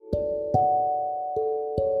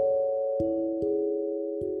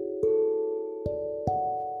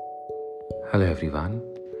Hello everyone,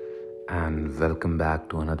 and welcome back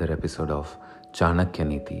to another episode of Chanakya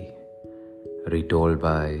Niti, retold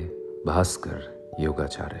by Bhaskar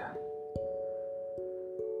Yogacharya.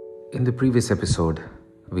 In the previous episode,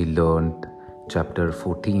 we learned chapter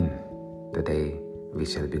 14. Today, we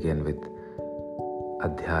shall begin with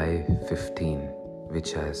Adhyay 15,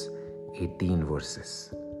 which has 18 verses.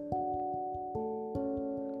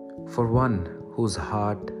 For one whose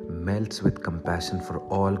heart melts with compassion for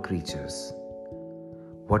all creatures,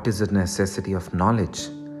 what is the necessity of knowledge,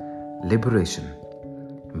 liberation,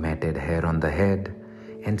 matted hair on the head,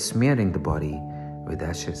 and smearing the body with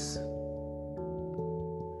ashes?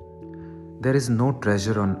 There is no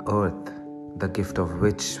treasure on earth, the gift of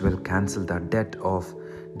which will cancel the debt of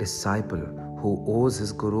disciple who owes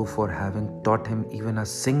his guru for having taught him even a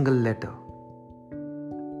single letter.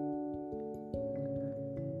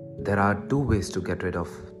 There are two ways to get rid of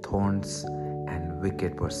thorns and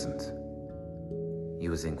wicked persons: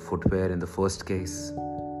 using footwear in the first case,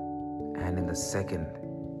 and in the second,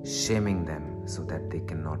 shaming them so that they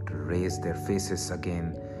cannot raise their faces again,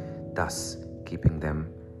 thus keeping them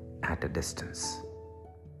at a distance.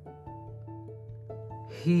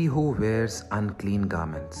 He who wears unclean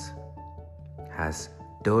garments, has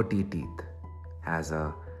dirty teeth, has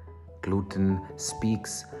a glutton,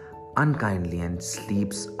 speaks unkindly, and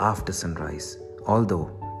sleeps after sunrise, although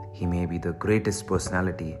he may be the greatest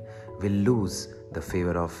personality, will lose the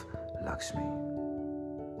favor of Lakshmi.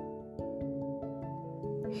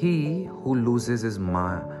 He who loses his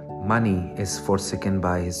money is forsaken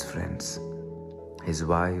by his friends, his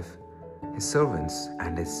wife, his servants,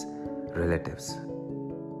 and his relatives.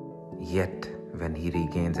 Yet, when he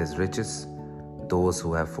regains his riches, those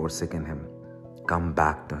who have forsaken him come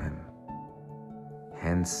back to him.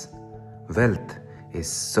 Hence, wealth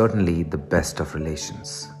is certainly the best of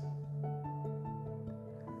relations.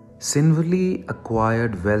 Sinfully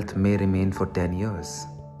acquired wealth may remain for 10 years.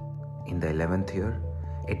 In the 11th year,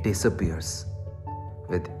 it disappears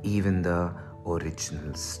with even the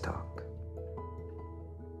original stock.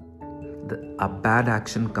 A bad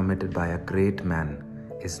action committed by a great man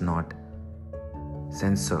is not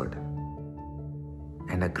censored,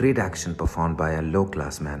 and a great action performed by a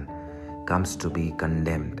low-class man comes to be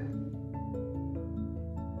condemned.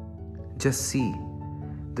 Just see,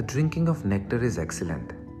 the drinking of nectar is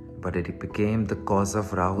excellent, but it became the cause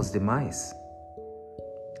of Rahu's demise.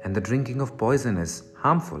 And the drinking of poison is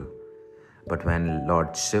harmful, but when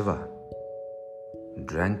Lord Shiva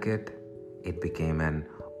drank it, it became an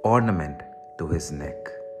ornament to his neck,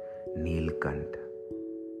 Neelkant.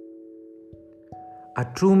 A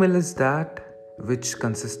true meal is that which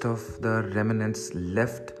consists of the remnants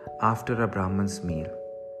left after a Brahman's meal.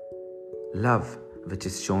 Love which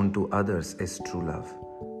is shown to others is true love,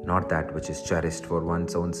 not that which is cherished for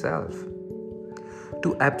one's own self.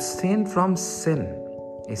 To abstain from sin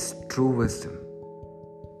is true wisdom.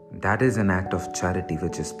 That is an act of charity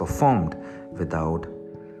which is performed without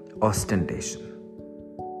ostentation.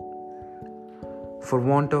 For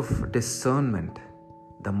want of discernment,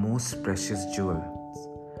 the most precious jewel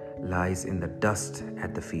lies in the dust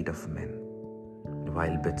at the feet of men,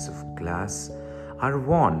 while bits of glass are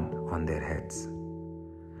worn on their heads.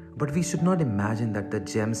 But we should not imagine that the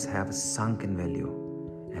gems have sunk in value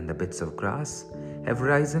and the bits of grass have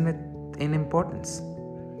risen in importance.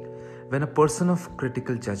 When a person of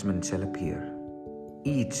critical judgment shall appear,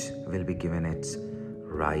 each will be given its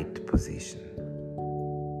right position.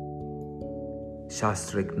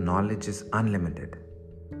 Shastric knowledge is unlimited,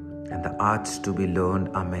 and the arts to be learned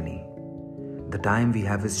are many. The time we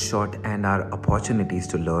have is short, and our opportunities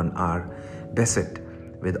to learn are beset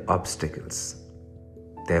with obstacles.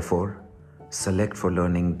 Therefore, select for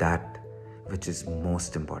learning that which is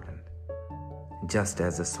most important, just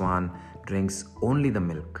as the swan drinks only the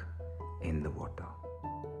milk in the water.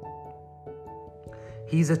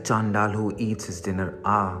 He is a Chandal who eats his dinner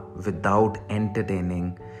without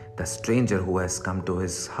entertaining the stranger who has come to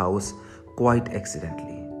his house quite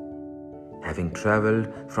accidentally, having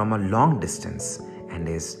travelled from a long distance and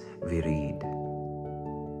is wearied.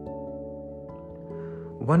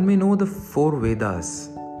 One may know the 4 Vedas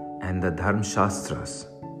and the Dharma Shastras,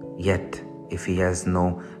 yet if he has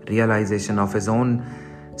no realization of his own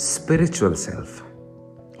spiritual self,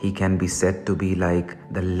 he can be said to be like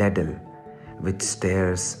the ladle which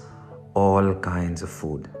stirs all kinds of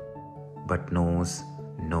food but knows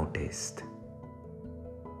no taste.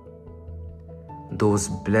 Those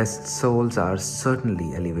blessed souls are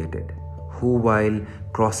certainly elevated who, while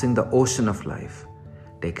crossing the ocean of life,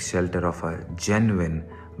 take shelter of a genuine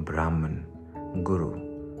Brahman Guru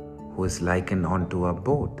who is likened onto a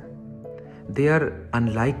boat. They are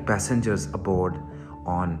unlike passengers aboard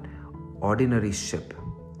on ordinary ship,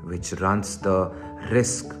 which runs the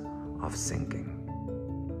risk of sinking.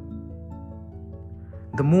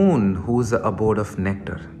 The moon, who is the abode of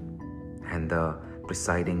nectar and the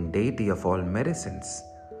presiding deity of all medicines,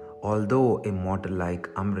 although immortal like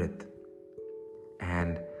Amrit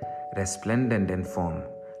and resplendent in form,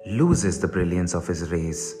 loses the brilliance of his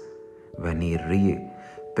rays when he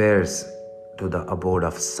repairs to the abode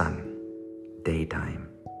of sun, daytime.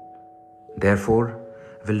 Therefore,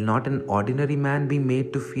 will not an ordinary man be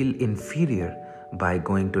made to feel inferior by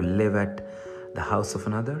going to live at the house of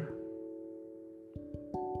another?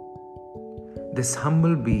 This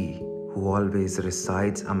humble bee, who always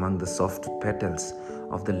resides among the soft petals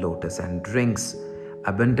of the lotus and drinks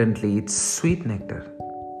abundantly its sweet nectar,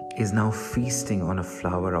 is now feasting on a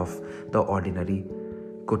flower of the ordinary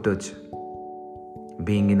kutuj.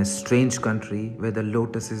 Being in a strange country where the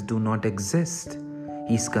lotuses do not exist,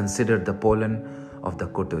 he is considered the pollen of the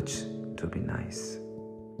kutuj to be nice.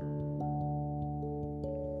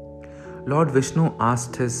 Lord Vishnu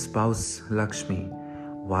asked his spouse Lakshmi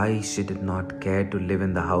why she did not care to live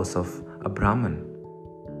in the house of a Brahman.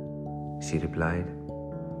 She replied,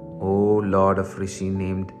 "O Lord of Rishi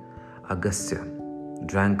named Agastya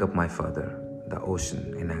drank up my father, the ocean,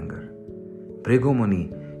 in anger. Bhrigu Muni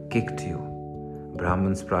kicked you.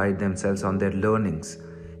 Brahmins pride themselves on their learnings,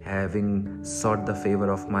 having sought the favor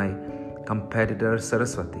of my competitor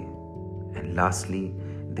Saraswati. And lastly,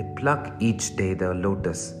 they pluck each day the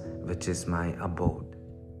lotus, which is my abode,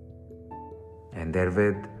 and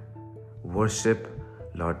therewith worship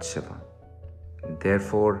Lord Shiva.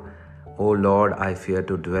 Therefore, O Lord, I fear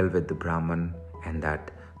to dwell with the Brahman and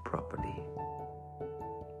that property."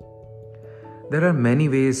 There are many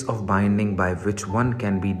ways of binding by which one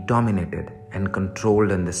can be dominated and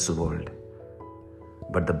controlled in this world,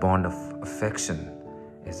 but the bond of affection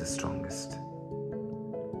is the strongest.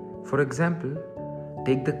 For example,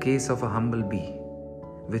 take the case of a humble bee,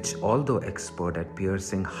 which, although expert at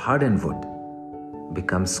piercing hardened wood,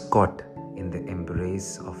 becomes caught in the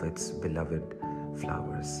embrace of its beloved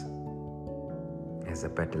flowers as the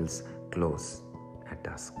petals close at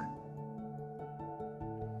dusk.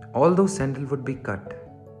 Although sandalwood be cut,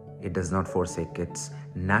 it does not forsake its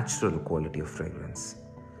natural quality of fragrance.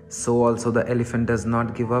 So also the elephant does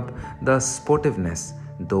not give up the sportiveness,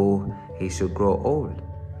 though he should grow old.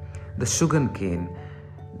 The sugar cane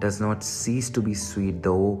does not cease to be sweet,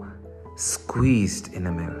 though squeezed in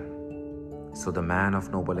a mill. So the man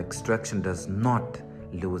of noble extraction does not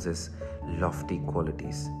lose his lofty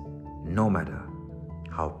qualities, no matter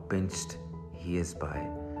how pinched he is by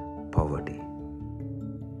poverty.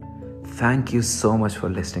 Thank you so much for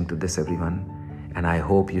listening to this, everyone, and I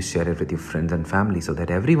hope you share it with your friends and family so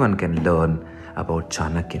that everyone can learn about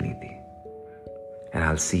Chanakya Niti. And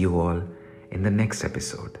I'll see you all in the next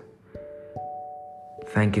episode.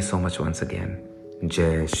 Thank you so much once again.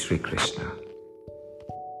 Jai Shri Krishna.